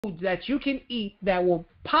that you can eat that will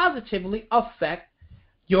positively affect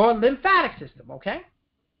your lymphatic system, okay?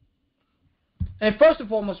 And first and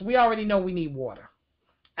foremost, we already know we need water.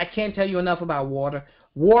 I can't tell you enough about water.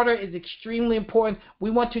 Water is extremely important. We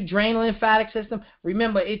want to drain the lymphatic system.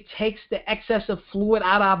 Remember, it takes the excess of fluid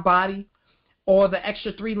out of our body, or the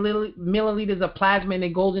extra 3 milliliters of plasma, and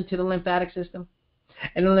it goes into the lymphatic system.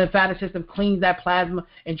 And the lymphatic system cleans that plasma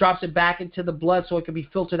and drops it back into the blood so it can be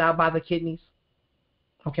filtered out by the kidneys.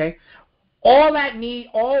 Okay? One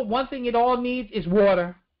thing it all needs is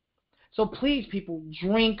water. So please, people,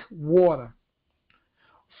 drink water.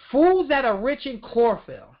 Foods that are rich in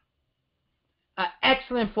chlorophyll are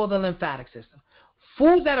excellent for the lymphatic system.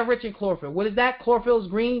 Foods that are rich in chlorophyll. What is that? Chlorophyll is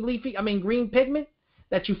green pigment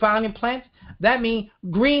that you find in plants. That means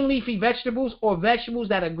green leafy vegetables, or vegetables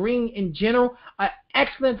that are green in general, are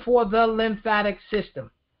excellent for the lymphatic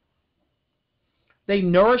system. They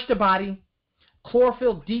nourish the body.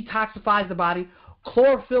 Chlorophyll detoxifies the body.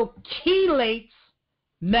 Chlorophyll chelates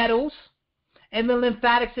metals. And the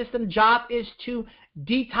lymphatic system job is to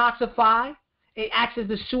detoxify. It acts as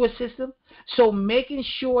the sewer system. So making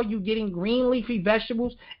sure you're getting green leafy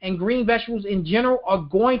vegetables and green vegetables in general are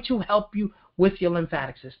going to help you with your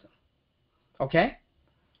lymphatic system. Okay?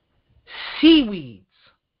 Seaweeds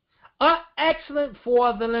are excellent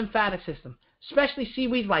for the lymphatic system, especially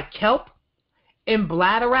seaweeds like kelp and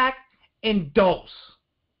bladderwrack and dulse.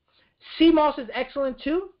 Sea moss is excellent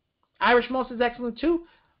too. Irish moss is excellent too.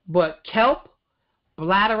 But kelp,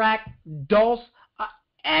 bladderwrack, dulse are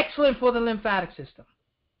excellent for the lymphatic system.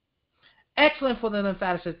 Excellent for the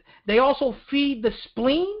lymphatic system. They also feed the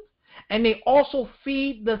spleen, and they also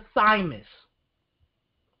feed the thymus.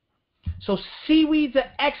 So seaweeds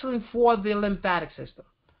are excellent for the lymphatic system.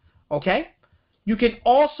 Okay? You can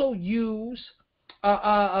also use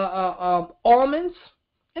almonds,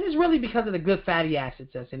 and it's really because of the good fatty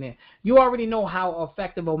acids that's in there. You already know how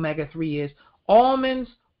effective omega-3 is. Almonds,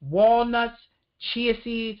 walnuts, chia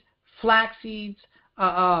seeds, flax seeds,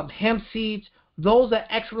 hemp seeds, those are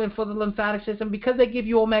excellent for the lymphatic system because they give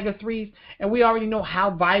you omega-3s, and we already know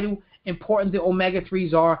how vital, important the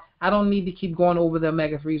omega-3s are. I don't need to keep going over the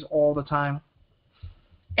omega-3s all the time.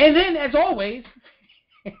 And then, as always,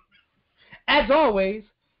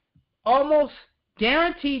 almost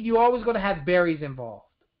guaranteed you're always going to have berries involved.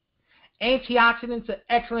 Antioxidants are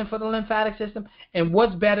excellent for the lymphatic system, and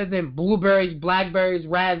what's better than blueberries, blackberries,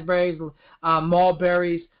 raspberries,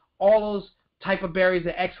 mulberries, all those type of berries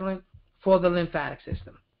are excellent for the lymphatic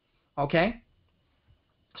system. Okay?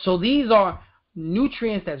 So these are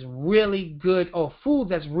nutrients that's really good, or food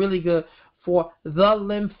that's really good for the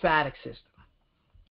lymphatic system.